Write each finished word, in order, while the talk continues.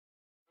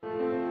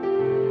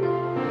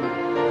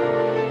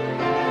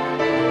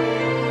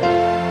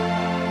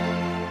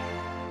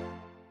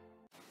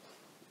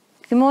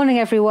morning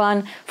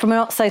everyone from a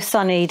not so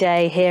sunny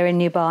day here in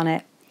New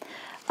Barnet.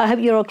 I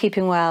hope you're all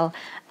keeping well,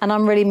 and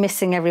I'm really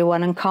missing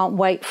everyone and can't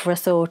wait for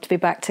us all to be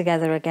back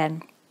together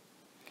again.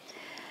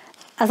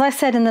 As I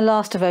said in the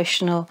last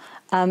devotional,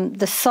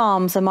 the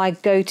Psalms are my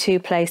go-to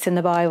place in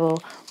the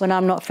Bible when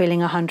I'm not feeling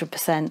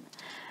 100%.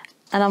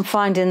 And I'm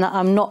finding that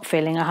I'm not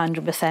feeling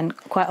 100%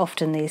 quite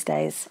often these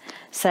days.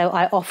 So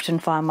I often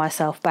find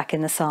myself back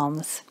in the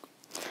Psalms.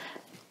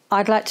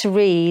 I'd like to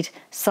read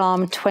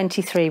Psalm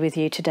 23 with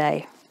you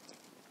today.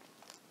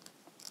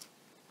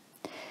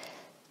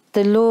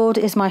 The Lord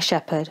is my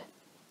shepherd.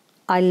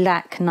 I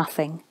lack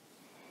nothing.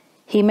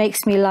 He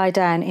makes me lie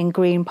down in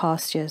green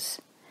pastures.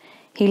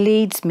 He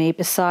leads me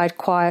beside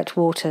quiet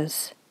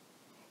waters.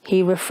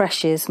 He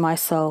refreshes my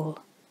soul.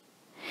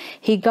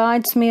 He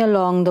guides me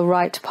along the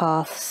right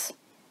paths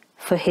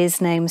for his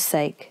name's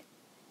sake.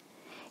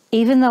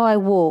 Even though I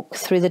walk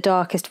through the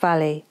darkest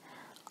valley,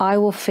 I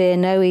will fear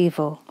no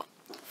evil,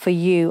 for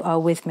you are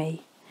with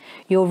me.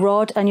 Your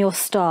rod and your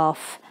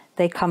staff,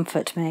 they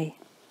comfort me.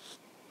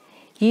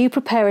 You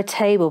prepare a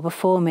table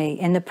before me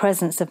in the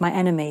presence of my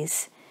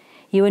enemies.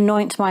 You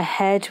anoint my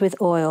head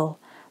with oil,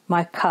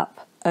 my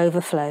cup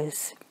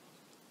overflows.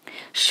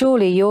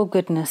 Surely your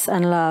goodness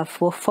and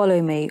love will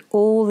follow me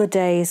all the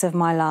days of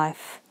my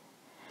life,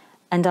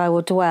 and I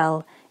will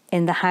dwell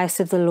in the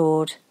house of the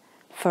Lord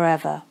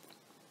forever.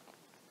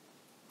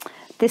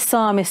 This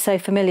psalm is so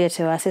familiar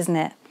to us, isn't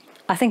it?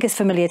 I think it's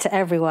familiar to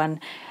everyone,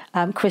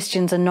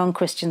 Christians and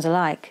non-Christians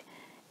alike.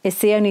 It's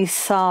the only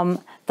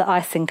psalm that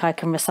I think I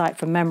can recite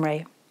from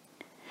memory.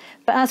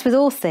 But as with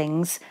all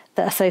things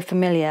that are so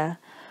familiar,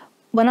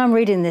 when I'm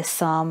reading this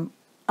psalm,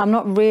 I'm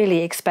not really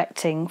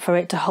expecting for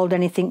it to hold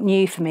anything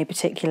new for me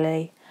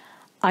particularly.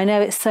 I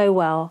know it so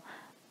well,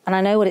 and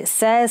I know what it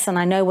says, and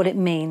I know what it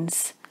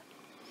means.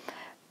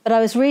 But I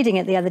was reading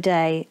it the other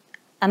day,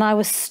 and I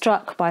was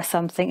struck by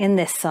something in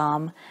this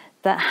psalm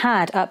that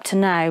had, up to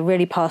now,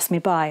 really passed me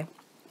by.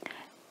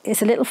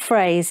 It's a little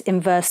phrase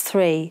in verse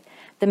 3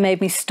 that made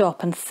me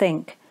stop and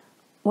think,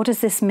 what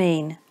does this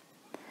mean?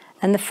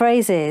 And the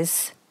phrase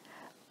is,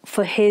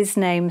 for his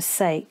name's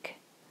sake.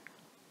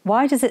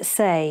 Why does it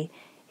say,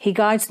 he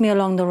guides me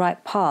along the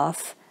right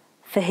path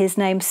for his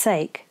name's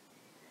sake?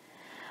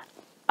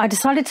 I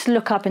decided to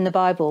look up in the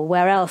Bible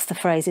where else the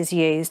phrase is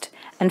used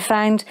and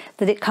found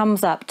that it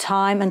comes up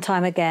time and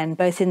time again,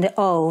 both in the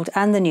Old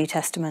and the New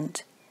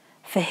Testament.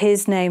 For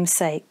his name's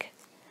sake,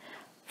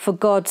 for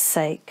God's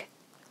sake,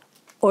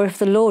 or if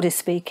the Lord is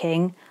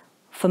speaking,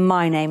 for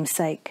my name's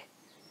sake.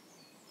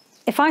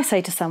 If I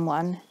say to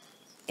someone,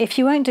 if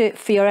you won't do it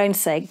for your own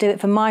sake, do it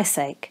for my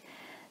sake.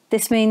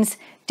 This means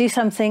do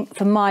something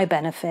for my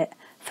benefit,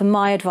 for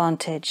my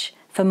advantage,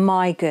 for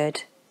my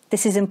good.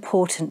 This is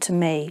important to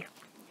me.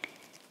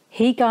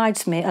 He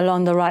guides me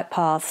along the right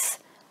paths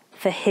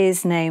for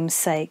his name's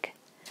sake.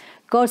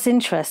 God's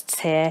interests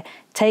here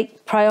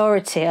take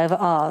priority over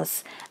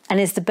ours and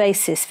is the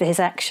basis for his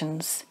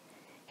actions.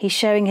 He's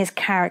showing his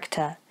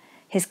character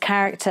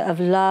of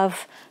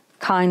love,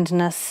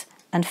 kindness,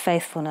 and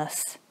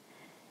faithfulness.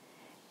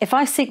 If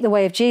I seek the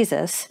way of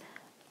Jesus,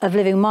 of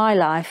living my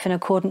life in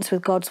accordance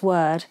with God's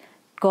word,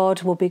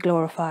 God will be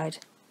glorified.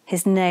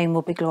 His name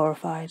will be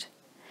glorified.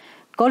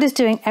 God is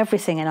doing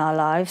everything in our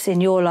lives,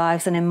 in your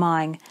lives and in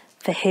mine,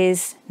 for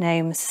his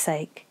name's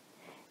sake.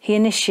 He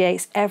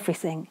initiates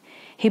everything.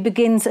 He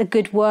begins a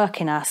good work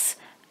in us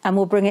and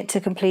will bring it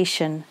to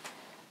completion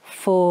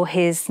for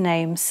his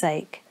name's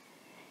sake.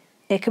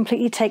 It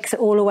completely takes it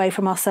all away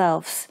from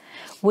ourselves.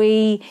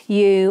 We,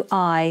 you,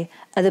 I,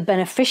 are the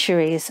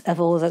beneficiaries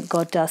of all that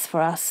God does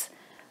for us.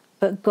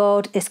 But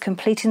God is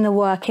completing the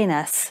work in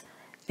us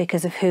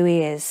because of who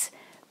he is,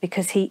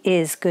 because he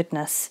is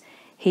goodness.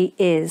 He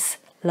is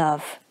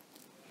love.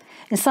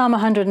 In Psalm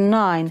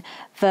 109,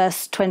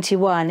 verse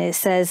 21, it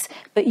says,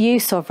 but you,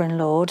 sovereign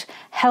Lord,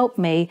 help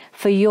me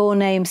for your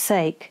name's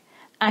sake.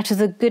 Out of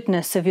the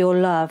goodness of your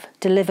love,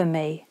 deliver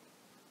me.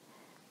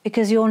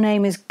 Because your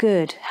name is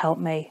good, help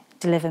me,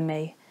 deliver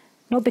me.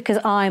 Not because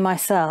of I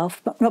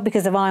myself, but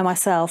because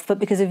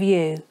of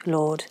you,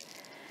 Lord.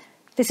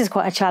 This is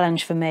quite a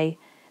challenge for me,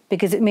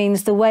 because it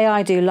means the way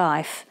I do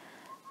life,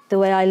 the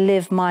way I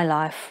live my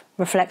life,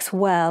 reflects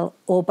well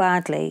or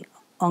badly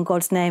on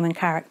God's name and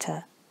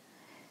character.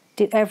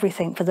 Do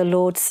everything for the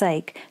Lord's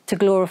sake, to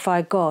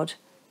glorify God.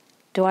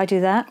 Do I do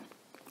that?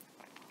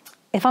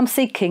 If I'm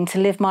seeking to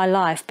live my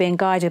life being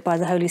guided by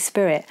the Holy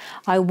Spirit,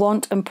 I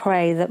want and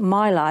pray that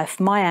my life,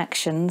 my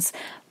actions,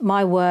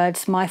 my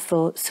words, my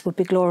thoughts would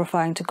be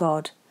glorifying to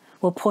God,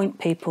 will point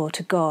people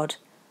to God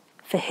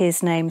for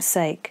his name's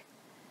sake.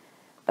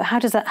 But how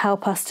does that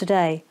help us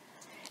today?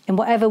 In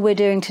whatever we're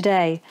doing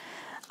today,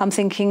 I'm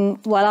thinking,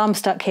 well, I'm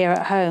stuck here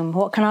at home.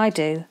 What can I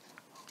do?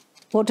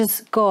 What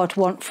does God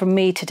want from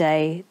me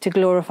today to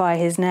glorify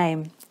his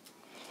name?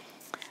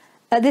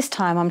 At this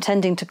time, I'm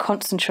tending to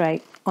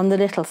concentrate on the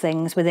little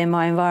things within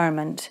my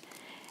environment,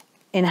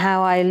 in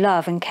how I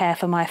love and care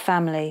for my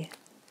family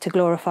to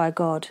glorify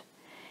God,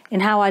 in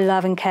how I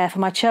love and care for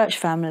my church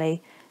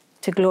family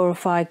to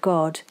glorify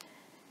God,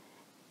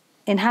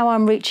 in how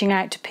I'm reaching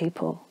out to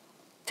people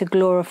to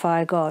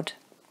glorify God.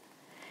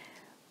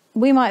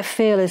 We might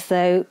feel as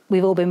though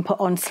we've all been put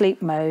on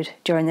sleep mode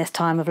during this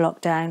time of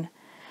lockdown,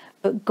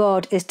 but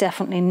God is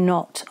definitely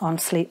not on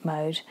sleep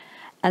mode,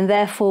 and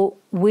therefore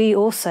we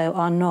also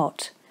are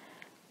not.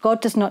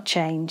 God does not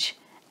change,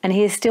 and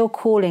he is still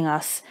calling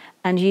us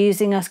and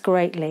using us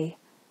greatly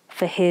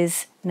for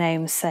his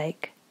name's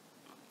sake.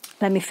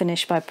 Let me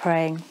finish by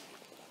praying.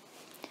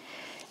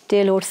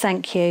 Dear Lord,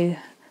 thank you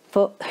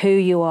for who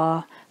you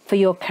are, for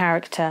your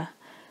character,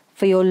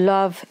 for your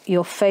love,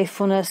 your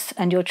faithfulness,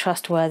 and your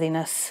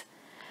trustworthiness.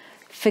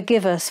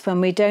 Forgive us when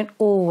we don't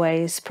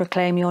always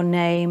proclaim your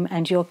name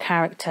and your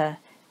character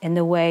in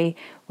the way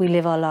we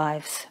live our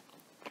lives.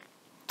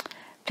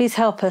 Please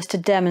help us to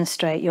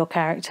demonstrate your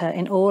character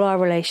in all our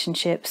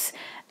relationships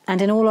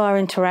and in all our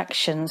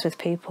interactions with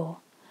people.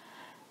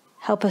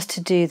 Help us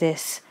to do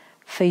this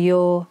for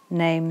your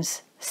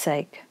name's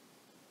sake.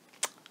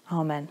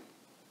 Amen.